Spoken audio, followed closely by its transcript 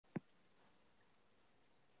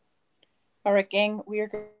All right, gang, we are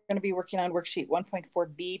going to be working on worksheet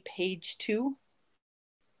 1.4b, page 2,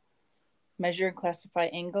 measure and classify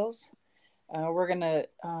angles. We're going to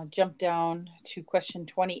jump down to question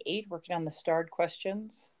 28, working on the starred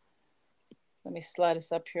questions. Let me slide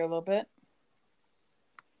us up here a little bit.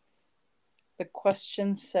 The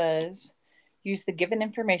question says, use the given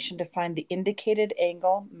information to find the indicated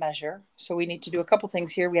angle measure. So we need to do a couple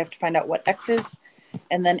things here. We have to find out what x is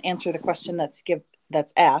and then answer the question that's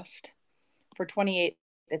asked. For 28,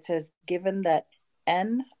 it says, given that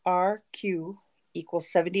NRQ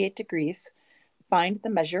equals 78 degrees, find the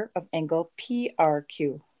measure of angle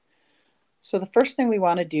PRQ. So the first thing we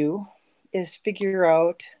want to do is figure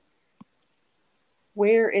out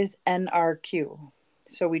where is NRQ.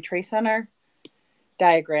 So we trace on our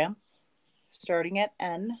diagram, starting at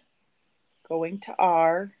N, going to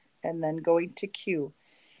R, and then going to Q.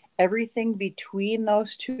 Everything between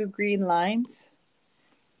those two green lines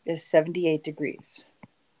is 78 degrees.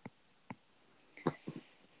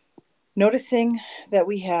 Noticing that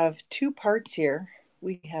we have two parts here.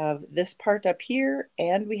 We have this part up here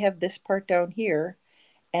and we have this part down here,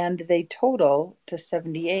 and they total to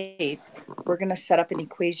 78. We're going to set up an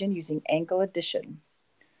equation using angle addition.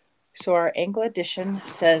 So our angle addition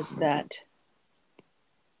says that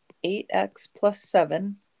 8x plus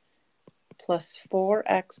 7 plus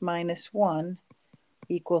 4x minus 1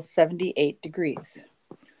 equals 78 degrees.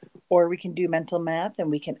 Or we can do mental math and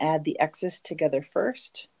we can add the x's together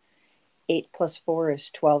first. 8 plus 4 is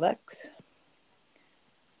 12x.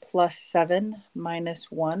 Plus 7 minus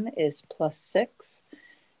 1 is plus 6.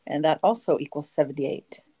 And that also equals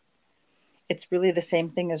 78. It's really the same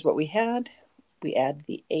thing as what we had. We add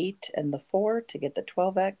the 8 and the 4 to get the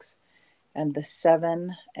 12x, and the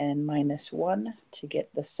 7 and minus 1 to get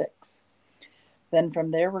the 6. Then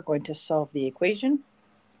from there, we're going to solve the equation.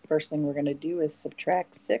 First thing we're going to do is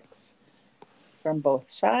subtract 6 from both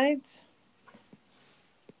sides.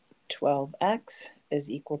 12x is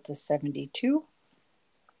equal to 72.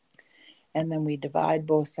 And then we divide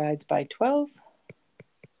both sides by 12.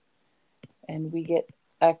 And we get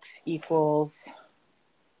x equals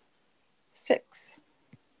 6.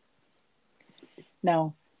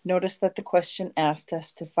 Now, notice that the question asked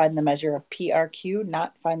us to find the measure of PRQ,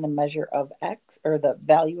 not find the measure of x, or the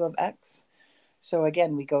value of x. So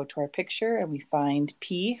again, we go to our picture and we find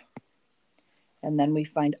P, and then we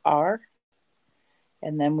find R,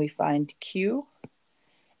 and then we find Q,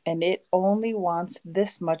 and it only wants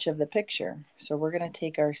this much of the picture. So we're going to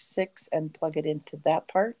take our 6 and plug it into that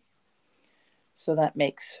part. So that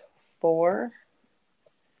makes 4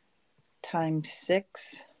 times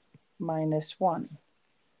 6 minus 1.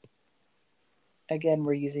 Again,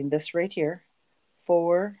 we're using this right here.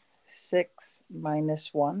 4, 6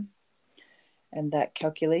 minus 1. And that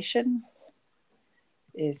calculation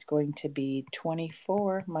is going to be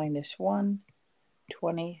 24 minus 1,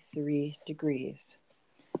 23 degrees.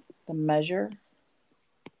 The measure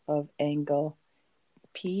of angle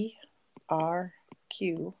PRQ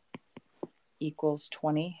equals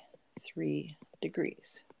 23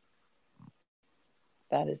 degrees.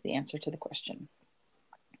 That is the answer to the question.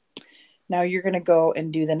 Now you're going to go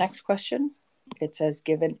and do the next question. It says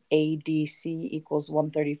given ADC equals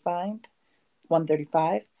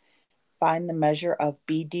 135, find the measure of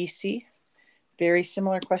BDC. Very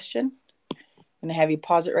similar question. I'm going to have you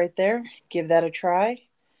pause it right there, give that a try,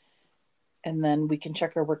 and then we can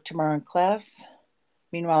check our work tomorrow in class.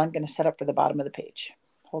 Meanwhile, I'm going to set up for the bottom of the page.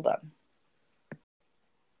 Hold on.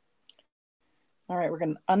 All right, we're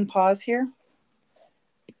going to unpause here.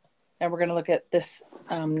 And we're going to look at this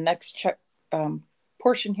next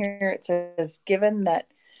portion here. It says, given that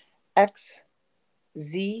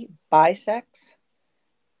XZ bisects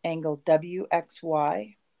angle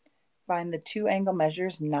WXY, find the two angle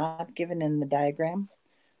measures not given in the diagram.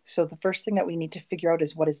 So the first thing that we need to figure out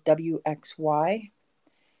is what is WXY.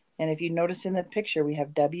 And if you notice in the picture, we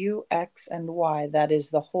have WX and Y. That is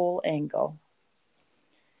the whole angle.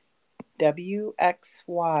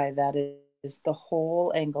 WXY, that is the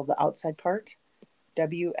whole angle, the outside part.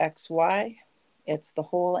 WXY, it's the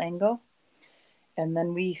whole angle. And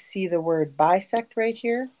then we see the word bisect right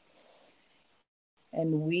here.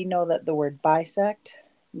 And we know that the word bisect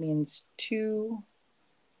means two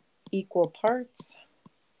equal parts.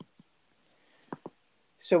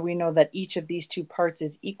 So we know that each of these two parts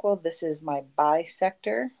is equal. This is my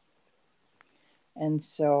bisector. And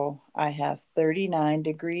so I have 39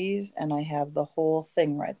 degrees and I have the whole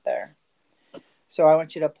thing right there. So I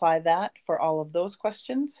want you to apply that for all of those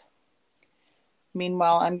questions.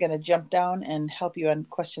 Meanwhile, I'm going to jump down and help you on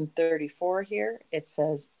question 34 here. It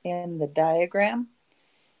says in the diagram,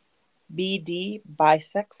 BD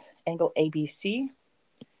bisects angle ABC.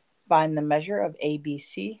 Find the measure of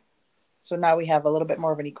ABC. So now we have a little bit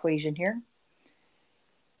more of an equation here.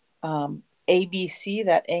 ABC,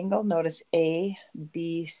 that angle, notice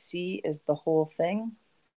ABC is the whole thing.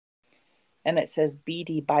 And it says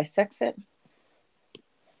BD bisects it.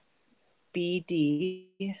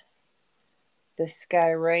 BD, this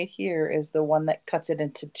guy right here, is the one that cuts it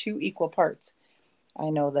into two equal parts. I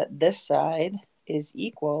know that this side is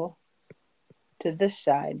equal to this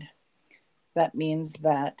side. That means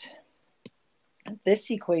that this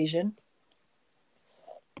equation,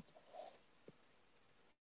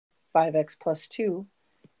 5x plus 2,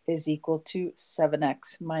 is equal to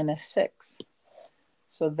 7x minus 6.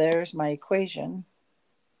 So there's my equation.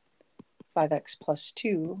 5x plus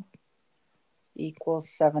 2 equals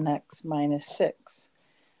 7x minus 6.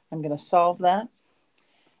 I'm going to solve that.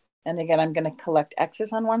 And again, I'm going to collect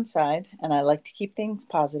x's on one side, and I like to keep things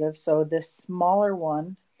positive. So this smaller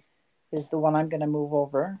one is the one I'm going to move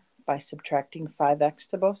over by subtracting 5x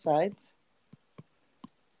to both sides.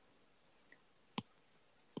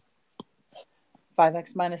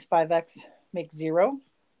 5x minus 5x makes 0.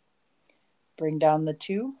 Bring down the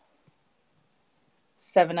 2.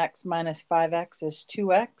 7x minus 5x is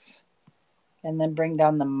 2x. And then bring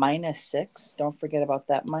down the minus 6. Don't forget about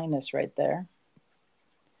that minus right there.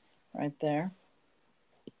 Right there.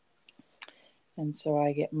 And so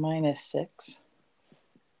I get minus 6.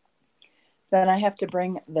 Then I have to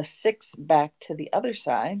bring the 6 back to the other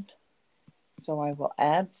side. So I will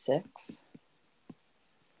add 6.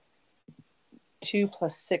 2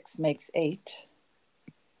 plus 6 makes 8.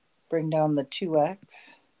 Bring down the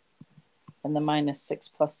 2x. And the minus 6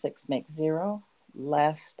 plus 6 makes 0.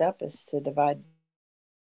 Last step is to divide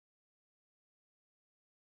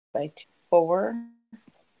by 2. 4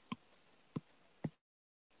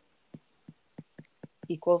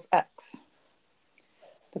 equals x.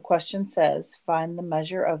 The question says, find the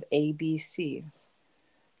measure of ABC.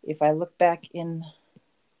 If I look back in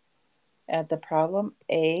at the problem,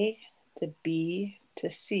 A to B to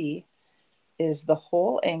C is the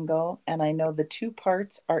whole angle, and I know the two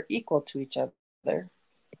parts are equal to each other.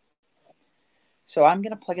 So I'm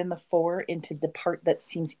going to plug in the 4 into the part that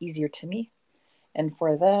seems easier to me. And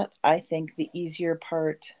for that, I think the easier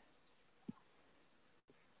part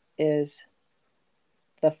is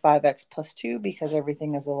the 5x plus 2 because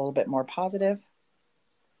everything is a little bit more positive.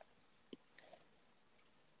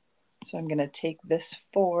 So I'm going to take this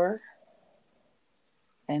 4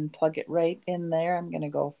 and plug it right in there. I'm going to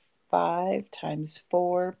go 5 times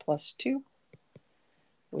 4 plus 2,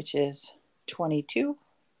 which is 22,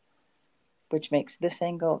 which makes this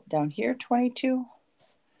angle down here 22.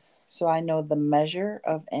 So I know the measure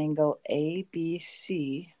of angle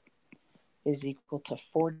ABC is equal to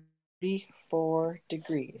 44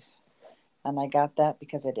 degrees. And I got that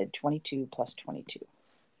because I did 22 plus 22.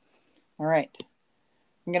 All right.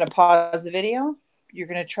 I'm going to pause the video. You're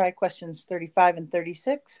going to try questions 35 and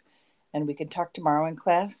 36, and we can talk tomorrow in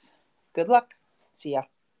class. Good luck. See ya.